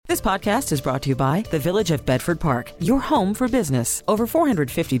This podcast is brought to you by the Village of Bedford Park, your home for business. Over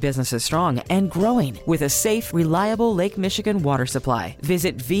 450 businesses strong and growing with a safe, reliable Lake Michigan water supply.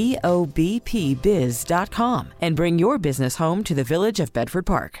 Visit VOBPBiz.com and bring your business home to the Village of Bedford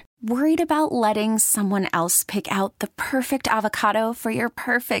Park. Worried about letting someone else pick out the perfect avocado for your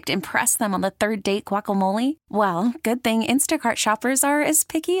perfect impress them on the third date guacamole? Well, good thing Instacart shoppers are as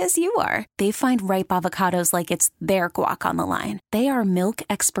picky as you are. They find ripe avocados like it's their guac on the line. They are milk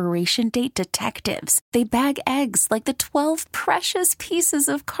expiration date detectives. They bag eggs like the 12 precious pieces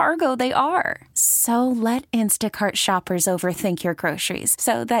of cargo they are. So let Instacart shoppers overthink your groceries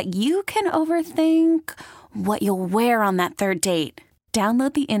so that you can overthink what you'll wear on that third date.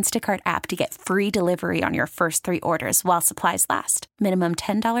 Download the Instacart app to get free delivery on your first 3 orders while supplies last. Minimum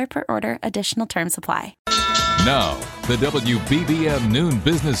 $10 per order. Additional terms apply. Now, the WBBM Noon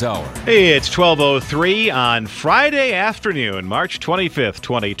Business Hour. Hey, it's 12:03 on Friday afternoon, March 25th,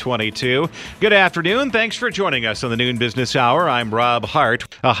 2022. Good afternoon. Thanks for joining us on the Noon Business Hour. I'm Rob Hart.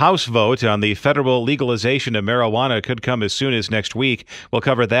 A House vote on the federal legalization of marijuana could come as soon as next week. We'll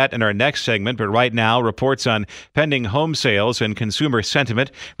cover that in our next segment, but right now, reports on pending home sales and consumer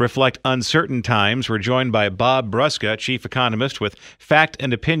sentiment reflect uncertain times. We're joined by Bob Brusca, chief economist with Fact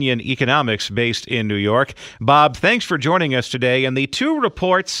and Opinion Economics based in New York. Bob, thanks for joining us today. And the two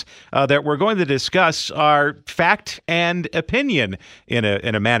reports that we're going to discuss are fact and opinion in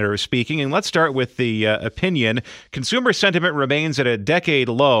a manner of speaking. And let's start with the opinion. Consumer sentiment remains at a decade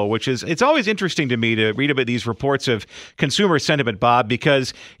low, which is, it's always interesting to me to read about these reports of consumer sentiment, Bob,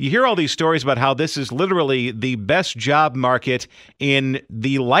 because you hear all these stories about how this is literally the best job market in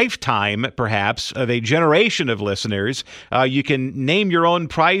the lifetime, perhaps, of a generation of listeners. You can name your own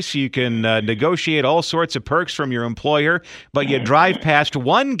price. You can negotiate all sorts of perks from your employer, but you drive past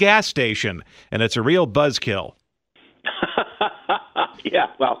one gas station, and it's a real buzzkill. Yeah,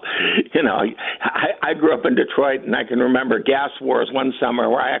 well, you know, I grew up in Detroit, and I can remember gas wars one summer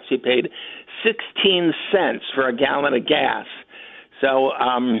where I actually paid 16 cents for a gallon of gas. So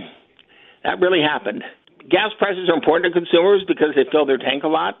that really happened. Gas prices are important to consumers because they fill their tank a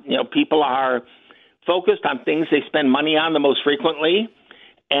lot. You know, people are focused on things they spend money on the most frequently.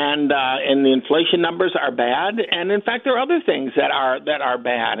 And the inflation numbers are bad. And in fact, there are other things that are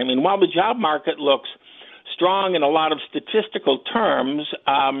bad. I mean, while the job market looks strong in a lot of statistical terms,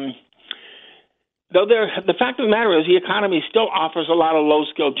 the fact of the matter is the economy still offers a lot of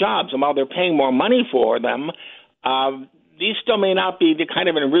low-skilled jobs. And while they're paying more money for them, these still may not be the kind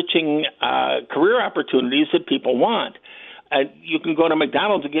of enriching career opportunities that people want. You can go to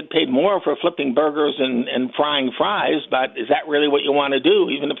McDonald's and get paid more for flipping burgers and frying fries, but is that really what you want to do,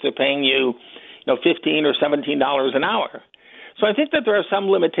 even if they're paying you, $15 or $17 an hour? So I think that there are some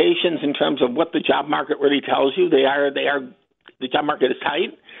limitations in terms of what the job market really tells you. The job market is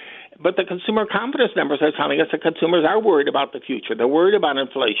tight, but the consumer confidence numbers are telling us that consumers are worried about the future. They're worried about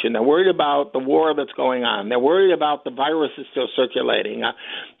inflation. They're worried about the war that's going on. They're worried about the virus is still circulating.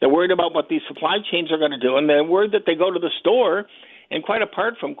 They're worried about what these supply chains are going to do, and they're worried that they go to the store and, quite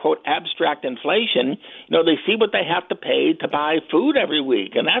apart from, quote, abstract inflation, they see what they have to pay to buy food every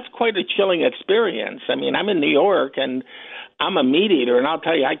week, and that's quite a chilling experience. I mean, I'm in New York, and I'm a meat eater, and I'll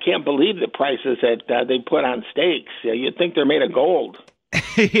tell you, I can't believe the prices that they put on steaks. You'd think they're made of gold.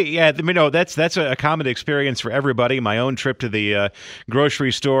 Yeah, that's a common experience for everybody. My own trip to the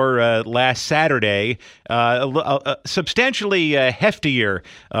grocery store last Saturday, substantially heftier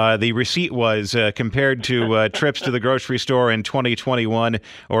the receipt was compared to trips to the grocery store in 2021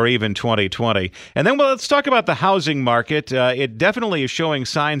 or even 2020. And then, let's talk about the housing market. It definitely is showing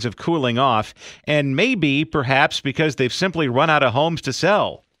signs of cooling off, and maybe, perhaps, because they've simply run out of homes to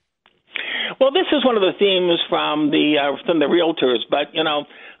sell. Well, this is one of the themes from the realtors, but,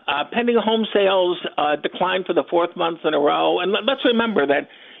 pending home sales declined for the 4th month in a row. And let's remember that,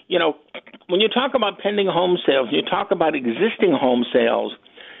 when you talk about pending home sales, you talk about existing home sales,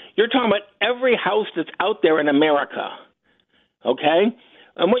 you're talking about every house that's out there in America, okay?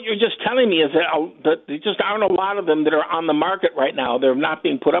 And what you're just telling me is that there just aren't a lot of them that are on the market right now. They're not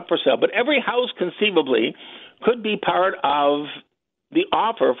being put up for sale. But every house conceivably could be part of the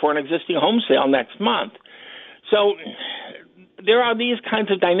offer for an existing home sale next month. So there are these kinds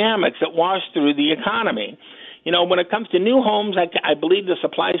of dynamics that wash through the economy. When it comes to new homes, I believe the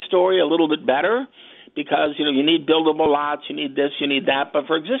supply story a little bit better because, you need buildable lots, you need this, you need that. But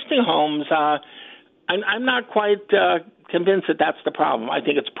for existing homes, I'm not quite convinced that that's the problem. I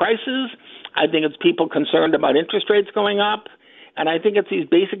think it's prices. I think it's people concerned about interest rates going up. And I think it's these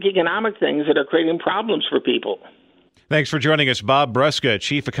basic economic things that are creating problems for people. Thanks for joining us, Bob Brusca,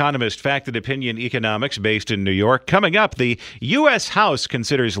 chief economist, Fact and Opinion Economics, based in New York. Coming up, the U.S. House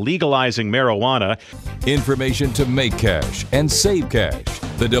considers legalizing marijuana. Information to make cash and save cash.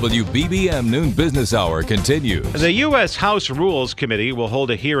 The WBBM Noon Business Hour continues. The U.S. House Rules Committee will hold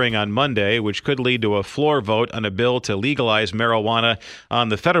a hearing on Monday, which could lead to a floor vote on a bill to legalize marijuana on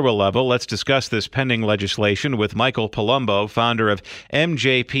the federal level. Let's discuss this pending legislation with Michael Palumbo, founder of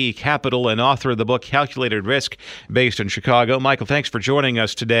MJP Capital and author of the book Calculated Risk, based in Chicago. Michael, thanks for joining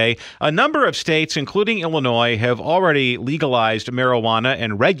us today. A number of states, including Illinois, have already legalized marijuana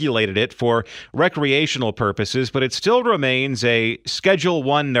and regulated it for recreational purposes, but it still remains a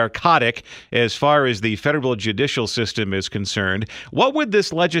Schedule I narcotic as far as the federal judicial system is concerned. What would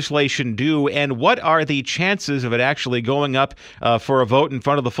this legislation do, and what are the chances of it actually going up for a vote in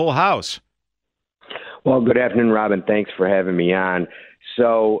front of the full House? Well, good afternoon, Robin. Thanks for having me on.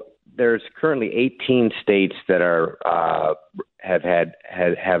 So there's currently 18 states that are have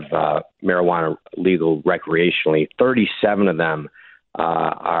marijuana legal recreationally. 37 of them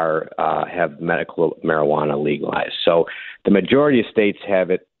have medical marijuana legalized. So the majority of states have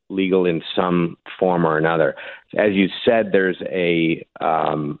it legal in some form or another. As you said, there's a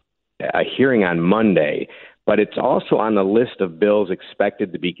hearing on Monday, but it's also on the list of bills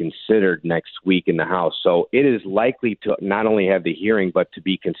expected to be considered next week in the House. So it is likely to not only have the hearing, but to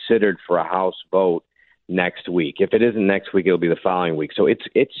be considered for a House vote next week. If it isn't next week, it'll be the following week. So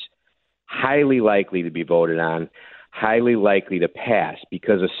it's highly likely to be voted on, highly likely to pass,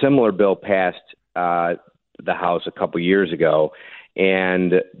 because a similar bill passed the House a couple years ago,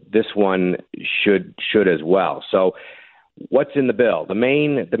 and this one should as well. So what's in the bill? The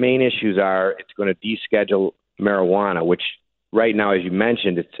main issues are it's going to deschedule marijuana, which right now, as you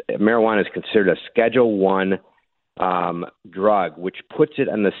mentioned, marijuana is considered a Schedule I drug, which puts it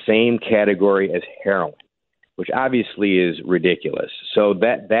in the same category as heroin, which obviously is ridiculous. So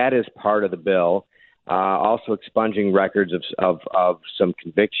that is part of the bill. Also expunging records of some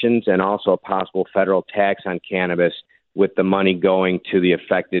convictions, and also a possible federal tax on cannabis, with the money going to the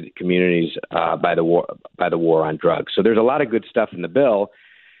affected communities by the war on drugs. So there's a lot of good stuff in the bill.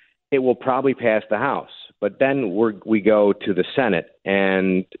 It will probably pass the House, but then we go to the Senate,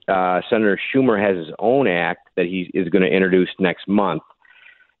 and Senator Schumer has his own act that he is going to introduce next month.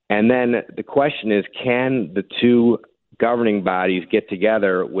 And then the question is, can the two governing bodies get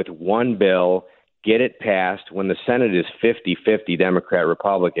together with one bill, get it passed when the Senate is 50-50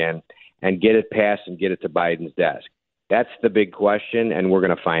 Democrat-Republican, and get it passed and get it to Biden's desk? That's the big question, and we're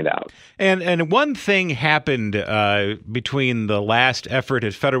going to find out. And one thing happened between the last effort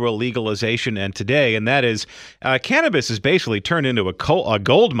at federal legalization and today, and that is cannabis has basically turned into a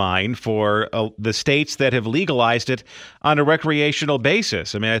gold mine for the states that have legalized it on a recreational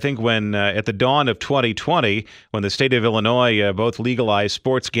basis. I mean, I think when at the dawn of 2020, when the state of Illinois both legalized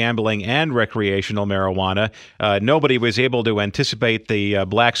sports gambling and recreational marijuana, nobody was able to anticipate the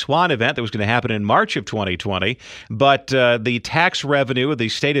Black Swan event that was going to happen in March of 2020. But the tax revenue the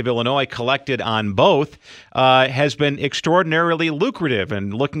state of Illinois collected on both has been extraordinarily lucrative.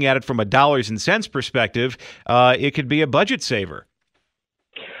 And looking at it from a dollars and cents perspective, it could be a budget saver.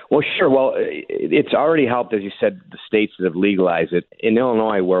 Well, sure. Well, it's already helped, as you said, the states that have legalized it. In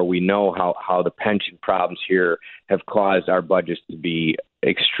Illinois, where we know how the pension problems here have caused our budgets to be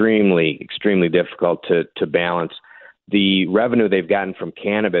extremely, extremely difficult to balance, the revenue they've gotten from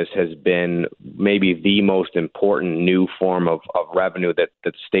cannabis has been maybe the most important new form of revenue that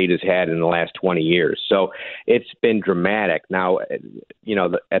the state has had in the last 20 years. So it's been dramatic. Now,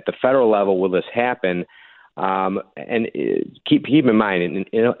 at the federal level, will this happen? And keep in mind,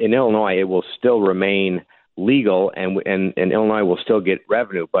 in Illinois, it will still remain legal, and Illinois will still get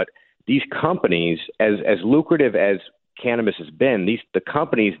revenue. But these companies, as lucrative as cannabis has been, the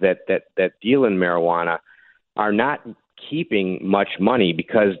companies that deal in marijuana are not keeping much money,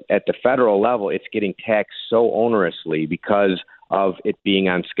 because at the federal level, it's getting taxed so onerously because of it being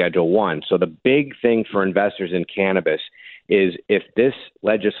on Schedule I. So the big thing for investors in cannabis is, if this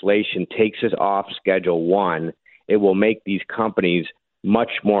legislation takes us off Schedule I, it will make these companies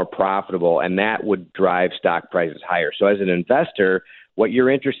much more profitable, and that would drive stock prices higher. So as an investor, what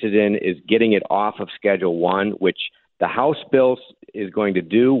you're interested in is getting it off of Schedule I, which the House bill is going to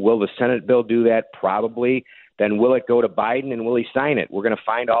do. Will the Senate bill do that? Probably. Then will it go to Biden, and will he sign it? We're going to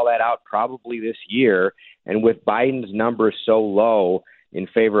find all that out probably this year. And with Biden's numbers so low in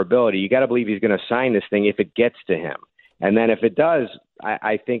favorability, you got to believe he's going to sign this thing if it gets to him. And then if it does,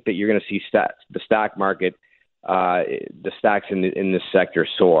 I think that you're going to see the stock market, the stocks in this sector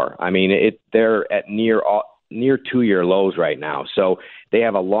soar. I mean, they're at near near 2-year lows right now. So they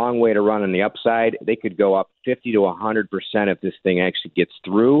have a long way to run on the upside. They could go up 50 to 100% if this thing actually gets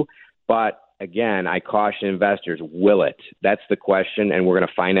through. But again, I caution investors, will it? That's the question, and we're going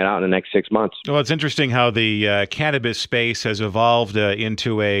to find it out in the next 6 months. Well, it's interesting how the cannabis space has evolved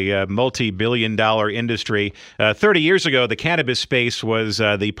into a multi-billion-dollar industry. 30 years ago, the cannabis space was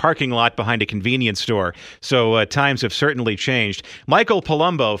the parking lot behind a convenience store. So times have certainly changed. Michael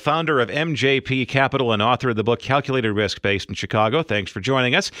Palumbo, founder of MJP Capital and author of the book Calculated Risk, based in Chicago. Thanks for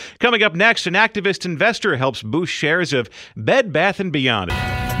joining us. Coming up next, an activist investor helps boost shares of Bed Bath & Beyond.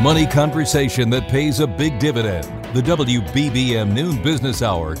 Money conversation that pays a big dividend. The WBBM Noon Business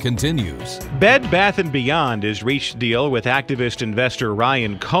Hour continues. Bed Bath & Beyond has reached a deal with activist investor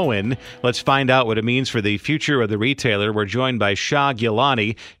Ryan Cohen. Let's find out what it means for the future of the retailer. We're joined by Shah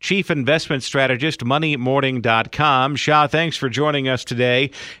Gilani, Chief Investment Strategist, MoneyMorning.com. Shah, thanks for joining us today.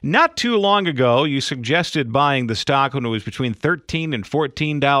 Not too long ago, you suggested buying the stock when it was between $13 and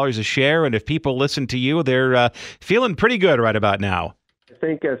 $14 a share, and if people listen to you, they're feeling pretty good right about now. I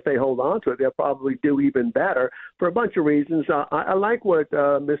think as they hold on to it, they'll probably do even better for a bunch of reasons. I like what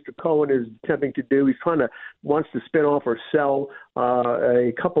Mr. Cohen is attempting to do. He's wants to spin off or sell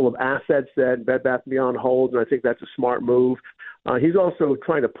a couple of assets that Bed Bath & Beyond holds, and I think that's a smart move. He's also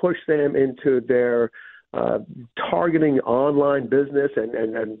trying to push them into their targeting online business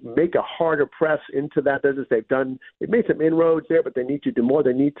and make a harder press into that business. They've made some inroads there, but they need to do more.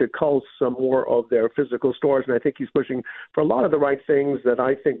 They need to cull some more of their physical stores, and I think he's pushing for a lot of the right things that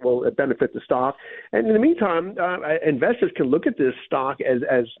I think will benefit the stock. And in the meantime, investors can look at this stock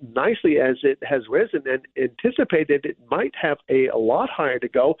as nicely as it has risen and anticipate that it might have a lot higher to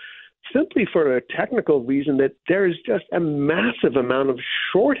go, simply for a technical reason that there is just a massive amount of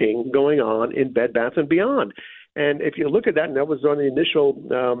shorting going on in Bed Bath & Beyond. And if you look at that, and that was on the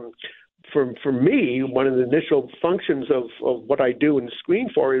initial, for me, one of the initial functions of what I do and screen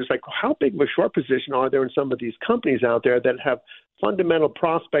for is like, how big of a short position are there in some of these companies out there that have fundamental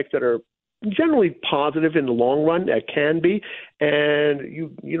prospects that are generally positive in the long run, that can be, and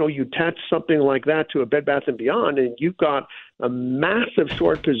you attach something like that to a Bed Bath & Beyond, and you've got a massive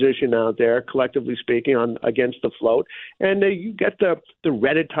short position out there, collectively speaking, against the float, and you get the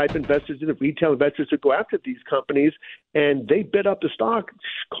Reddit type investors and the retail investors who go after these companies, and they bid up the stock,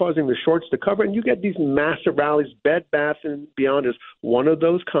 causing the shorts to cover, and you get these massive rallies. Bed Bath & Beyond is one of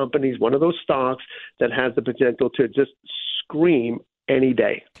those companies, one of those stocks that has the potential to just scream any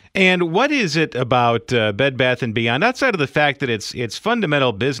day. And what is it about Bed Bath & Beyond, outside of the fact that its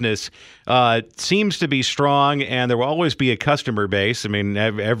fundamental business seems to be strong and there will always be a customer base? I mean,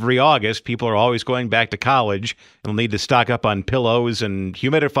 every August, people are always going back to college and will need to stock up on pillows and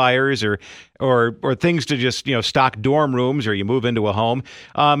humidifiers or things to just, stock dorm rooms, or you move into a home.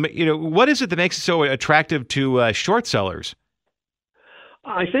 What is it that makes it so attractive to short sellers?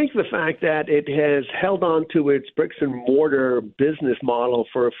 I think the fact that it has held on to its bricks and mortar business model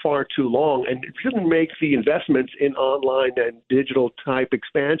for far too long, and it didn't make the investments in online and digital type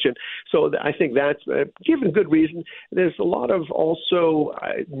expansion. So I think that's given good reason. There's a lot of also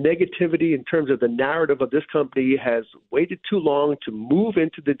negativity in terms of the narrative of this company has waited too long to move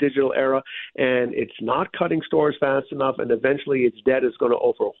into the digital era, and it's not cutting stores fast enough, and eventually its debt is going to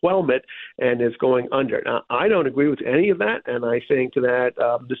overwhelm it and is going under. Now, I don't agree with any of that, and I think that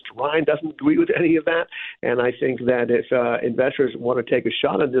Mr. Ryan doesn't agree with any of that, and I think that if investors want to take a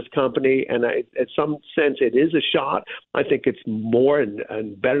shot on this company, and in some sense it is a shot, I think it's more and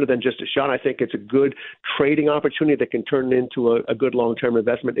better than just a shot. I think it's a good trading opportunity that can turn into a good long-term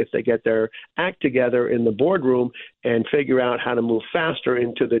investment if they get their act together in the boardroom and figure out how to move faster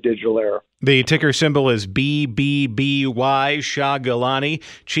into the digital era. The ticker symbol is BBBY. Shah Gilani,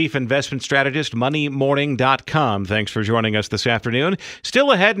 Chief Investment Strategist, MoneyMorning.com. Thanks for joining us this afternoon.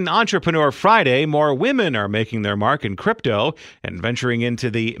 Still ahead in Entrepreneur Friday, more women are making their mark in crypto and venturing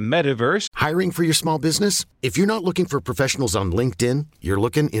into the metaverse. Hiring for your small business? If you're not looking for professionals on LinkedIn, you're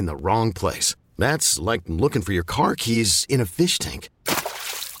looking in the wrong place. That's like looking for your car keys in a fish tank.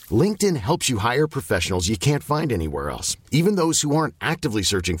 LinkedIn helps you hire professionals you can't find anywhere else, even those who aren't actively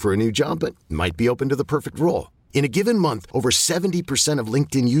searching for a new job but might be open to the perfect role. In a given month, over 70% of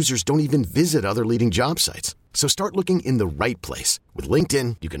LinkedIn users don't even visit other leading job sites. So start looking in the right place. With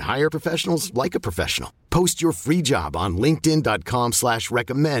LinkedIn, you can hire professionals like a professional. Post your free job on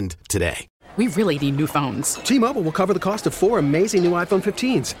linkedin.com/recommend today. We really need new phones. T-Mobile will cover the cost of 4 amazing new iPhone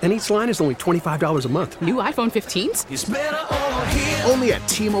 15s, and each line is only $25 a month. New iPhone 15s? It's better over here. Only at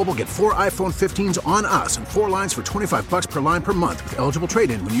T-Mobile, get 4 iPhone 15s on us and 4 lines for $25 per line per month with eligible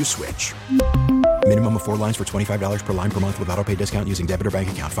trade-in when you switch. Minimum of 4 lines for $25 per line per month with autopay discount using debit or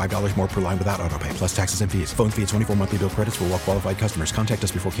bank account. $5 more per line without autopay, plus taxes and fees. Phone fee at 24 monthly bill credits for well-qualified customers. Contact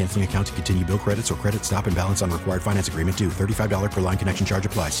us before canceling account to continue bill credits or credit stop and balance on required finance agreement due. $35 per line connection charge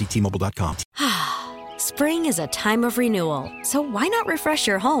applies. See T-Mobile.com. Spring is a time of renewal, so why not refresh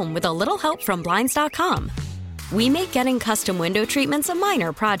your home with a little help from Blinds.com? We make getting custom window treatments a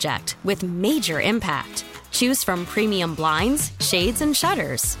minor project with major impact. Choose from premium blinds, shades, and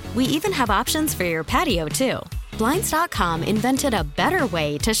shutters. We even have options for your patio, too. Blinds.com invented a better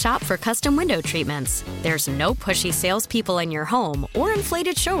way to shop for custom window treatments. There's no pushy salespeople in your home or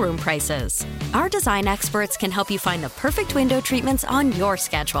inflated showroom prices. Our design experts can help you find the perfect window treatments on your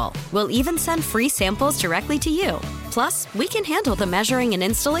schedule. We'll even send free samples directly to you. Plus, we can handle the measuring and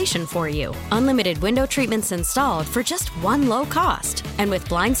installation for you. Unlimited window treatments installed for just one low cost. And with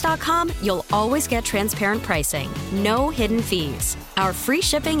Blinds.com, you'll always get transparent pricing. No hidden fees. Our free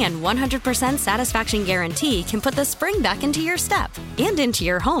shipping and 100% satisfaction guarantee can put the spring back into your step and into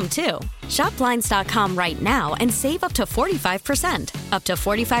your home, too. Shop Blinds.com right now and save up to 45%. Up to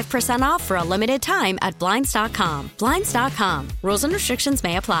 45% off for a limited time at Blinds.com. Blinds.com. Rules and restrictions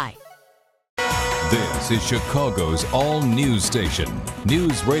may apply. This is Chicago's all-news station,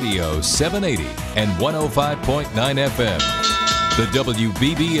 News Radio 780 and 105.9 FM. The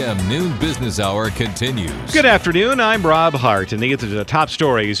WBBM Noon Business Hour continues. Good afternoon, I'm Rob Hart, and these are the top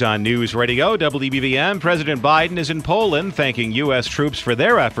stories on News Radio WBBM. President Biden is in Poland thanking U.S. troops for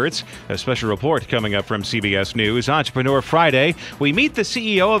their efforts. A special report coming up from CBS News. Entrepreneur Friday, we meet the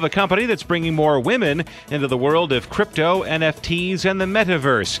CEO of a company that's bringing more women into the world of crypto, NFTs, and the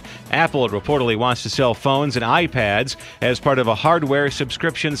metaverse. Apple reportedly wants to sell phones and iPads as part of a hardware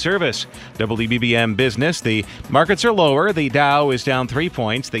subscription service. WBBM Business, the markets are lower. The Dow is down 3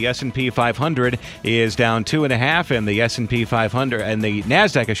 points. The S&P 500 is down 2.5, and the S&P 500 and the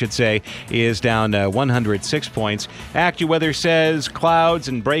Nasdaq, I should say, is down 106 points. AccuWeather says clouds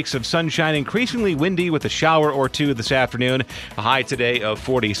and breaks of sunshine, increasingly windy with a shower or two this afternoon. A high today of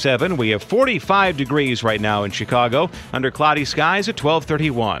 47. We have 45 degrees right now in Chicago under cloudy skies at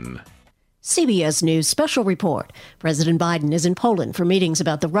 12:31. CBS News special report. President Biden is in Poland for meetings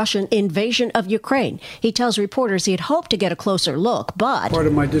about the Russian invasion of Ukraine. He tells reporters he had hoped to get a closer look, but part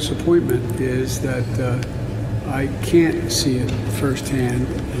of my disappointment is that I can't see it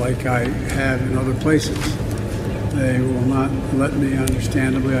firsthand like I have in other places. They will not let me,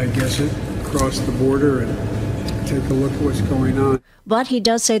 understandably, I guess it, cross the border and take a look at what's going on. But he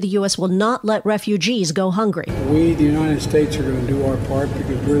does say the U.S. will not let refugees go hungry. We, the United States, are going to do our part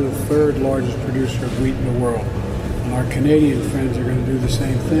because we're the third largest producer of wheat in the world. And our Canadian friends are going to do the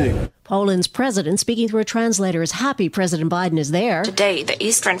same thing. Poland's president, speaking through a translator, is happy President Biden is there. Today, the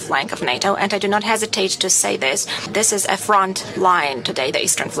eastern flank of NATO, and I do not hesitate to say this is a front line today, the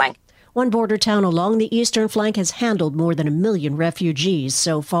eastern flank. One border town along the eastern flank has handled more than 1 million refugees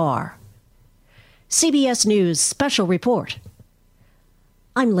so far. CBS News special report.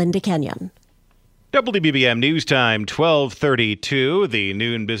 I'm Linda Kenyon. WBBM News Time, 12:32. The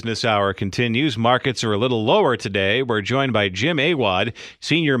noon business hour continues. Markets are a little lower today. We're joined by Jim Awad,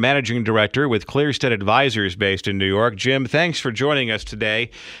 Senior Managing Director with Clearstead Advisors based in New York. Jim, thanks for joining us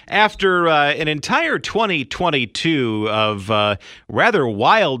today. After an entire 2022 of rather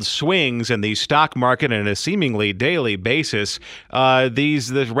wild swings in the stock market on a seemingly daily basis,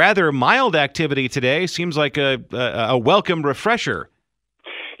 this rather mild activity today seems like a welcome refresher.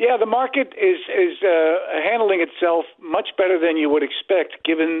 Yeah, the market is handling itself much better than you would expect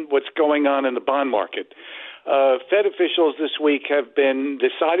given what's going on in the bond market. Fed officials this week have been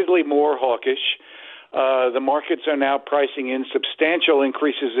decidedly more hawkish. The markets are now pricing in substantial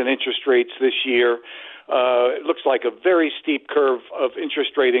increases in interest rates this year. It looks like a very steep curve of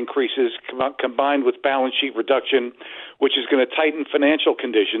interest rate increases combined with balance sheet reduction, which is going to tighten financial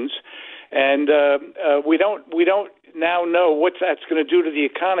conditions. And we don't now know what that's going to do to the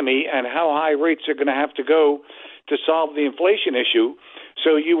economy and how high rates are going to have to go to solve the inflation issue.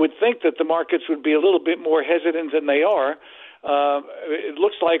 So you would think that the markets would be a little bit more hesitant than they are. It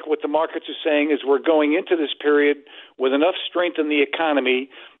looks like what the markets are saying is we're going into this period with enough strength in the economy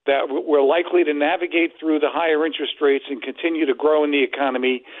that we're likely to navigate through the higher interest rates and continue to grow in the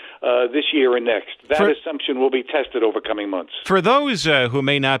economy this year and next. That assumption will be tested over coming months. For those who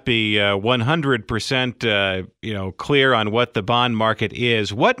may not be 100% clear on what the bond market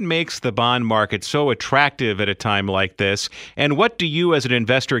is, what makes the bond market so attractive at a time like this, and what do you as an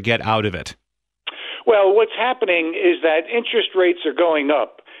investor get out of it? Well, what's happening is that interest rates are going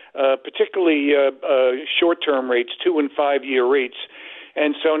up, particularly short-term rates, 2- and 5-year rates.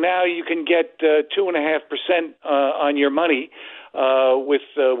 And so now you can get 2.5% on your money.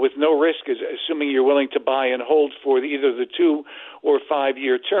 with no risk, assuming you're willing to buy and hold for either the 2 or 5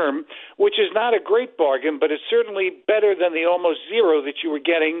 year term, which is not a great bargain, but it's certainly better than the almost zero that you were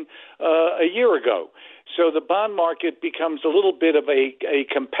getting a year ago. So the bond market becomes a little bit of a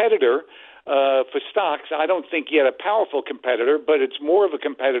competitor for stocks. I don't think yet a powerful competitor, but it's more of a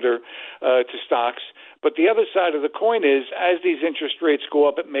competitor to stocks. But the other side of the coin is, as these interest rates go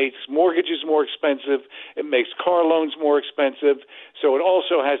up, it makes mortgages more expensive. It makes car loans more expensive. So it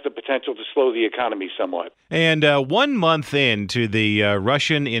also has the potential to slow the economy somewhat. And 1 month into the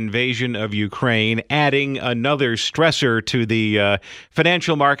Russian invasion of Ukraine, adding another stressor to the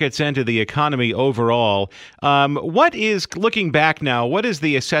financial markets and to the economy overall, what is, looking back now, what is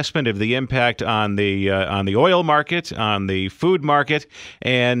the assessment of the impact on the oil market, on the food market,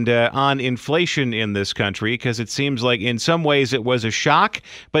 and on inflation in this country? Because it seems like in some ways it was a shock,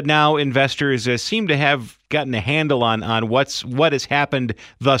 but now investors seem to have gotten a handle on what has happened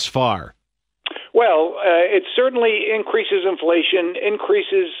thus far. Well, it certainly increases inflation,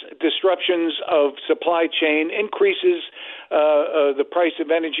 increases disruptions of supply chain, increases the price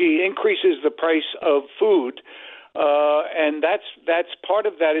of energy, increases the price of food. And that's part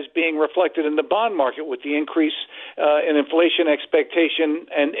of that is being reflected in the bond market with the increase in inflation expectation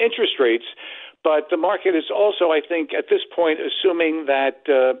and interest rates. But the market is also, I think, at this point, assuming that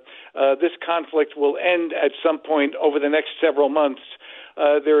this conflict will end at some point over the next several months.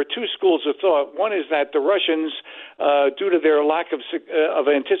 There are two schools of thought. One is that the Russians, due to their lack of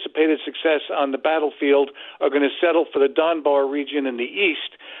anticipated success on the battlefield, are going to settle for the Donbas region in the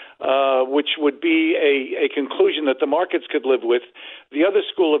east, which would be a conclusion that the markets could live with. The other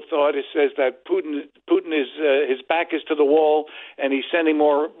school of thought says that Putin is his back is to the wall, and he's sending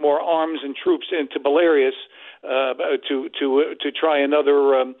more arms and troops into Belarus to try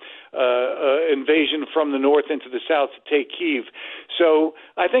another invasion from the north into the south to take Kyiv. So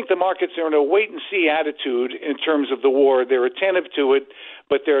I think the markets are in a wait-and-see attitude in terms of the war. They're attentive to it,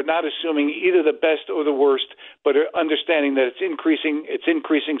 but they're not assuming either the best or the worst, but are understanding that it's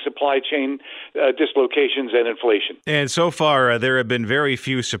increasing supply chain dislocations and inflation. And so far, there have been very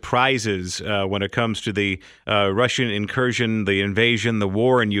few surprises when it comes to the Russian incursion, the invasion, the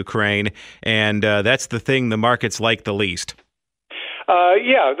war in Ukraine, and that's the thing the markets like the least.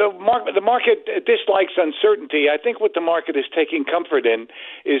 The market dislikes uncertainty. I think what the market is taking comfort in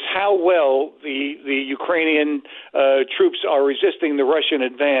is how well the Ukrainian troops are resisting the Russian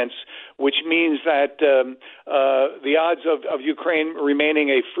advance, which means that the odds of Ukraine remaining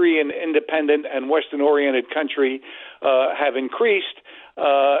a free and independent and Western-oriented country have increased.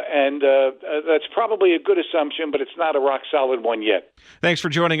 And that's probably a good assumption, but it's not a rock-solid one yet. Thanks for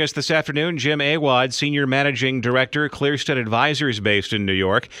joining us this afternoon. Jim Awad, Senior Managing Director, Clearstead Advisors based in New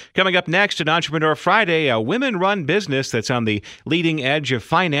York. Coming up next at Entrepreneur Friday, a women-run business that's on the leading edge of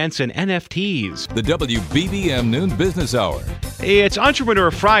finance and NFTs. The WBBM Noon Business Hour. It's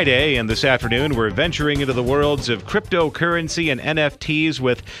Entrepreneur Friday, and this afternoon we're venturing into the worlds of cryptocurrency and NFTs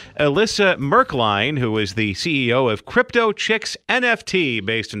with Alyssa Merkline, who is the CEO of Crypto Chicks NFT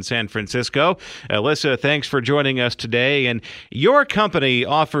based in San Francisco. Alyssa, thanks for joining us today. And your company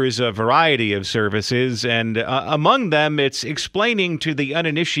offers a variety of services, and among them, it's explaining to the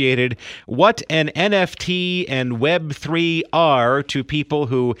uninitiated what an NFT and Web3 are to people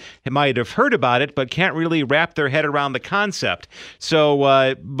who might have heard about it but can't really wrap their head around the concept.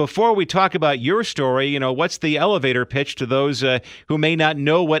 So before we talk about your story, what's the elevator pitch to those who may not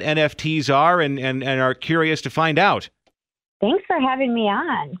know what NFTs are and are curious to find out? Thanks for having me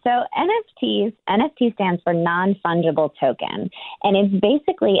on. So NFT stands for non-fungible token, and it's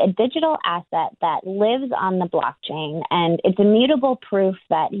basically a digital asset that lives on the blockchain, and it's immutable proof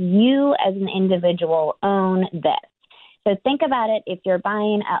that you as an individual own this. So think about it, if you're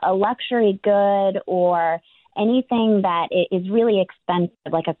buying a luxury good or anything that is really expensive,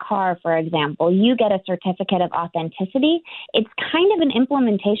 like a car, for example, you get a certificate of authenticity. It's kind of an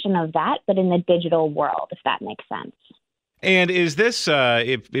implementation of that, but in the digital world, if that makes sense. And is this,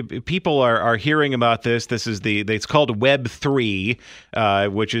 if people are hearing about this, it's called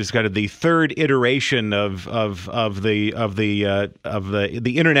Web3, which is kind of the third iteration of the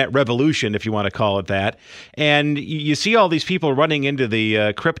internet revolution, if you want to call it that. And you see all these people running into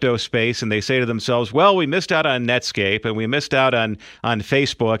the crypto space, and they say to themselves, well, we missed out on Netscape and we missed out on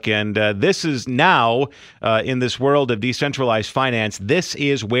Facebook, and this is now in this world of decentralized finance, this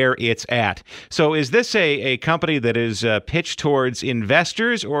is where it's at. So is this a company that is pitched towards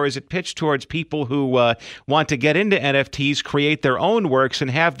investors, or is it pitched towards people who want to get into NFTs, create their own works,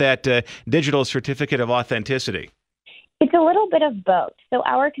 and have that digital certificate of authenticity? It's a little bit of both. So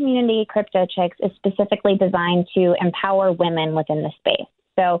our community, Crypto Chicks, is specifically designed to empower women within the space.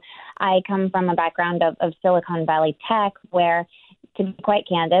 So I come from a background of Silicon Valley tech where, to be quite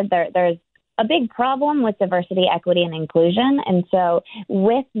candid, there's a big problem with diversity, equity, and inclusion. And so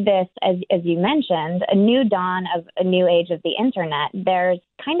with this, as you mentioned, a new dawn of a new age of the internet, there's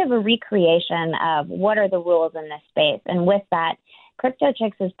kind of a recreation of what are the rules in this space. And with that, Crypto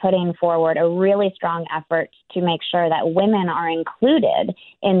Chicks is putting forward a really strong effort to make sure that women are included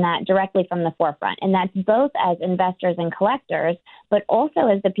in that directly from the forefront. And that's both as investors and collectors, but also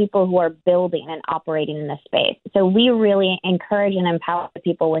as the people who are building and operating in this space. So we really encourage and empower the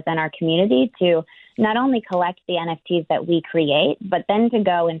people within our community to not only collect the NFTs that we create, but then to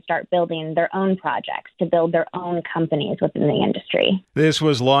go and start building their own projects, to build their own companies within the industry. This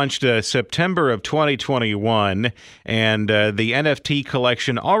was launched September of 2021, and the NFT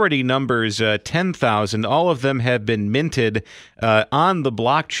collection already numbers 10,000. All of them have been minted on the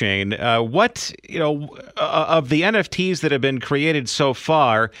blockchain. What, of the NFTs that have been created so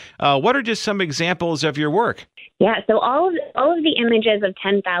far, what are just some examples of your work? Yeah, so all of the images of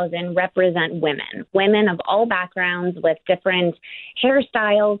 10,000 represent women of all backgrounds with different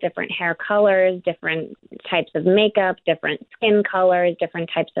hairstyles, different hair colors, different types of makeup, different skin colors, different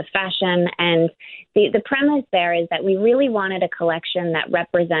types of fashion. And the premise there is that we really wanted a collection that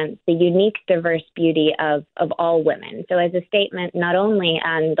represents the unique, diverse beauty of all women. So as a statement, not only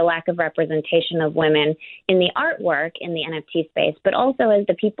on the lack of representation of women in the artwork in the NFT space, but also as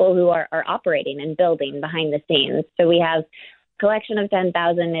the people who are operating and building behind the scenes. So we have a collection of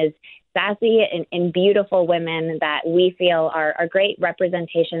 10,000 is sassy and beautiful women that we feel are great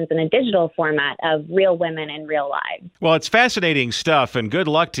representations in a digital format of real women in real lives. Well, it's fascinating stuff, and good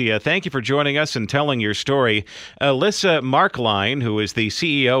luck to you. Thank you for joining us and telling your story. Alyssa Markline, who is the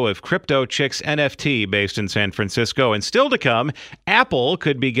CEO of Crypto Chicks NFT based in San Francisco. And still to come, Apple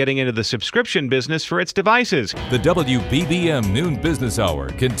could be getting into the subscription business for its devices. The WBBM Noon Business Hour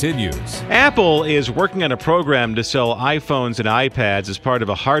continues. Apple is working on a program to sell iPhones and iPads as part of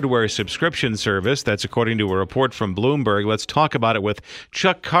a hardware subscription service. That's according to a report from Bloomberg. Let's talk about it with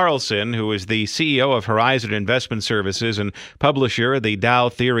Chuck Carlson, who is the CEO of Horizon Investment Services and publisher of the Dow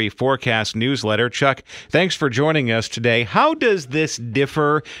Theory Forecast newsletter. Chuck, thanks for joining us today. How does this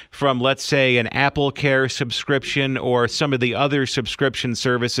differ from, let's say, an Apple Care subscription or some of the other subscription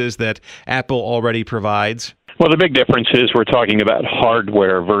services that Apple already provides? Well, the big difference is we're talking about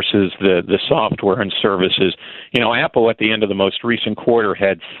hardware versus the software and services. Apple at the end of the most recent quarter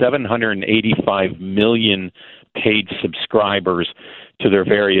had 785 million paid subscribers to their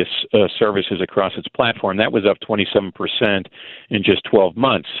various services across its platform. That was up 27% in just 12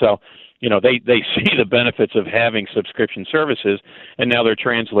 months. So, they see the benefits of having subscription services, and now they're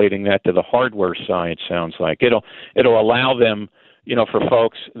translating that to the hardware side, sounds like. It'll allow them, for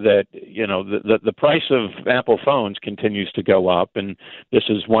folks that, the price of Apple phones continues to go up, and this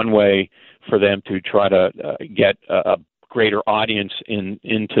is one way for them to try to get a greater audience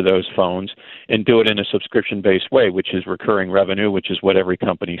into those phones and do it in a subscription-based way, which is recurring revenue, which is what every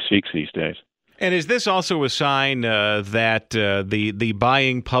company seeks these days. And is this also a sign that the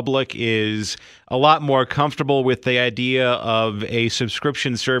buying public is a lot more comfortable with the idea of a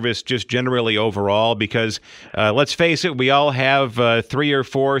subscription service just generally overall? Because let's face it, we all have 3 or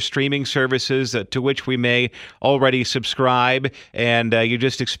 4 streaming services to which we may already subscribe, and you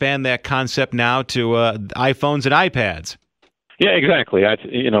just expand that concept now to iPhones and iPads. Yeah, exactly.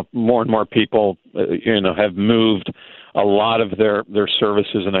 More and more people, have moved a lot of their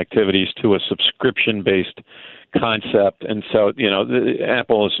services and activities to a subscription-based concept. And so,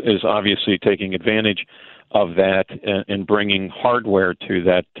 Apple is obviously taking advantage of that and bringing hardware to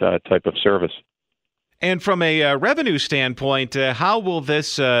that type of service. And from a revenue standpoint, how will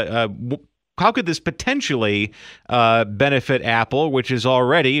this how could this potentially benefit Apple, which is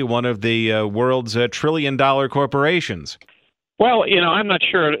already one of the world's trillion-dollar corporations? Well, I'm not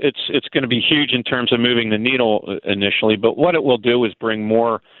sure it's going to be huge in terms of moving the needle initially, but what it will do is bring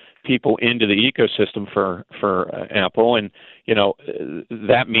more people into the ecosystem for Apple, and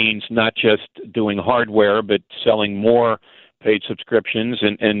that means not just doing hardware, but selling more paid subscriptions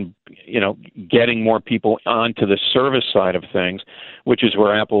and getting more people onto the service side of things, which is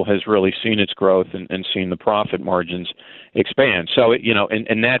where Apple has really seen its growth and seen the profit margins expand. So,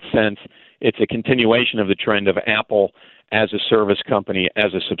 in that sense, it's a continuation of the trend of Apple as a service company,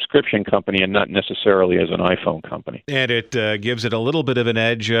 as a subscription company, and not necessarily as an iPhone company. And it gives it a little bit of an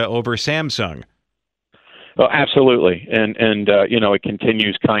edge over Samsung. Oh, absolutely. And it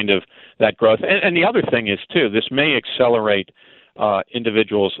continues kind of that growth. And the other thing is, too, this may accelerate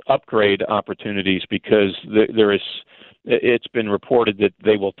individuals' upgrade opportunities because there is it's been reported that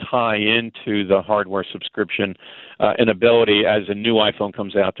they will tie into the hardware subscription an ability as a new iPhone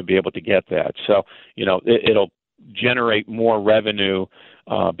comes out to be able to get that. So, it'll generate more revenue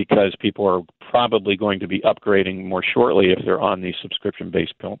because people are probably going to be upgrading more shortly if they're on these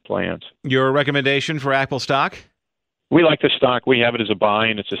subscription-based plans. Your recommendation for Apple stock? We like the stock. We have it as a buy,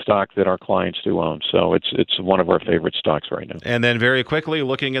 and it's a stock that our clients do own. So it's one of our favorite stocks right now. And then very quickly,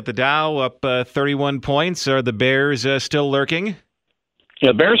 looking at the Dow, up 31 points. Are the bears still lurking?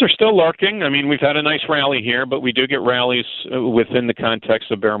 Yeah, bears are still lurking. I mean, we've had a nice rally here, but we do get rallies within the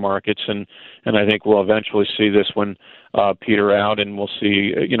context of bear markets, and I think we'll eventually see this one peter out, and we'll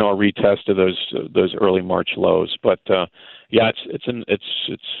see a retest of those early March lows. But it's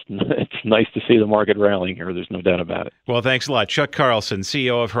nice to see the market rallying here. There's no doubt about it. Well, thanks a lot, Chuck Carlson,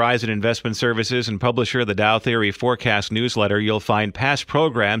 CEO of Horizon Investment Services and publisher of the Dow Theory Forecast newsletter. You'll find past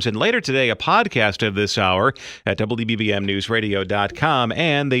programs and later today a podcast of this hour at WBBMNewsRadio.com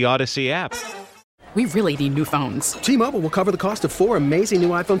and the Odyssey app. We really need new phones. T-Mobile will cover the cost of 4 amazing new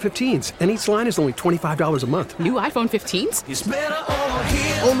iPhone 15s, and each line is only $25 a month. New iPhone 15s? It's better over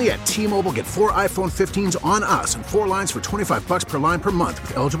here. Only at T-Mobile, get 4 iPhone 15s on us and 4 lines for $25 per line per month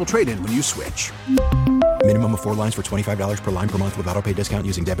with eligible trade-in when you switch. Minimum of 4 lines for $25 per line per month with autopay discount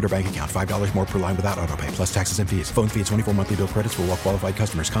using debit or bank account. $5 more per line without autopay, plus taxes and fees. Phone fee at 24 monthly bill credits for well-qualified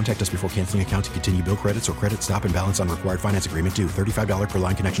customers. Contact us before canceling account to continue bill credits or credit stop and balance on required finance agreement due. $35 per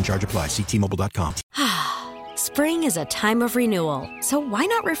line connection charge applies. See T-Mobile.com. Spring is a time of renewal, so why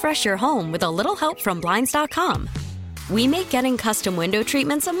not refresh your home with a little help from Blinds.com? We make getting custom window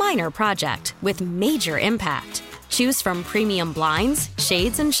treatments a minor project with major impact. Choose from premium blinds,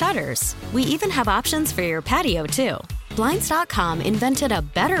 shades, and shutters. We even have options for your patio, too. Blinds.com invented a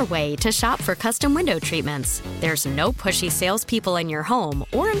better way to shop for custom window treatments. There's no pushy salespeople in your home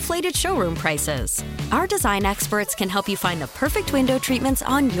or inflated showroom prices. Our design experts can help you find the perfect window treatments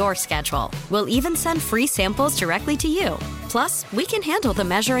on your schedule. We'll even send free samples directly to you. Plus, we can handle the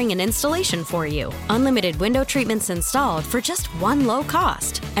measuring and installation for you. Unlimited window treatments installed for just one low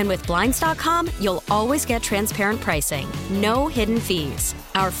cost. And with Blinds.com, you'll always get transparent pricing. No hidden fees.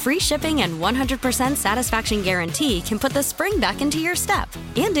 Our free shipping and 100% satisfaction guarantee can put the spring back into your step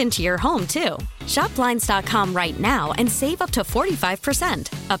and into your home, too. Shop Blinds.com right now and save up to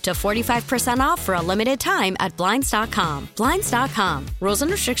 45%. Up to 45% off for a limited time at Blinds.com. Blinds.com. Rules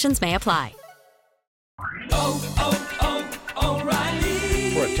and restrictions may apply.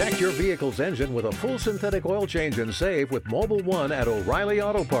 O'Reilly. Protect your vehicle's engine with a full synthetic oil change and save with Mobil 1 at O'Reilly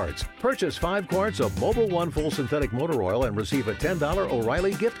Auto Parts. Purchase 5 quarts of Mobil 1 full synthetic motor oil and receive a $10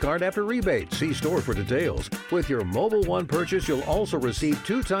 O'Reilly gift card after rebate. See store for details. With your Mobil 1 purchase, you'll also receive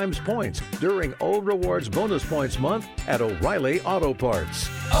 2 times points during O Rewards Bonus Points Month at O'Reilly Auto Parts.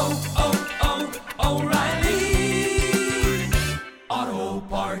 O'Reilly Auto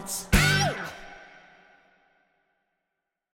Parts.